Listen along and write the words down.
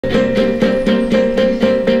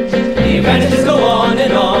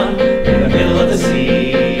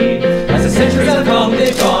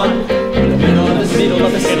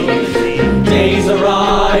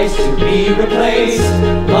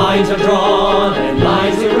drawn and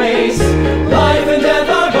lines erased. Life and death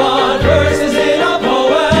are but verses in a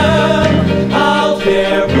poem. Out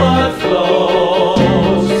there blood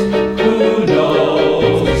flows. Who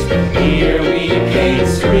knows? Here we paint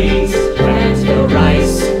screens, plant the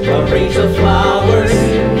rice, arrange the flowers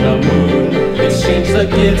in the moon, exchange the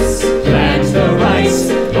gifts, plant the rice,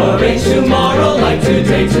 arrange tomorrow like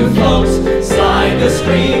today to float, slide the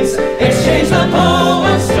screens, exchange the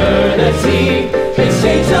poems, stir the tea,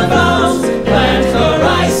 exchange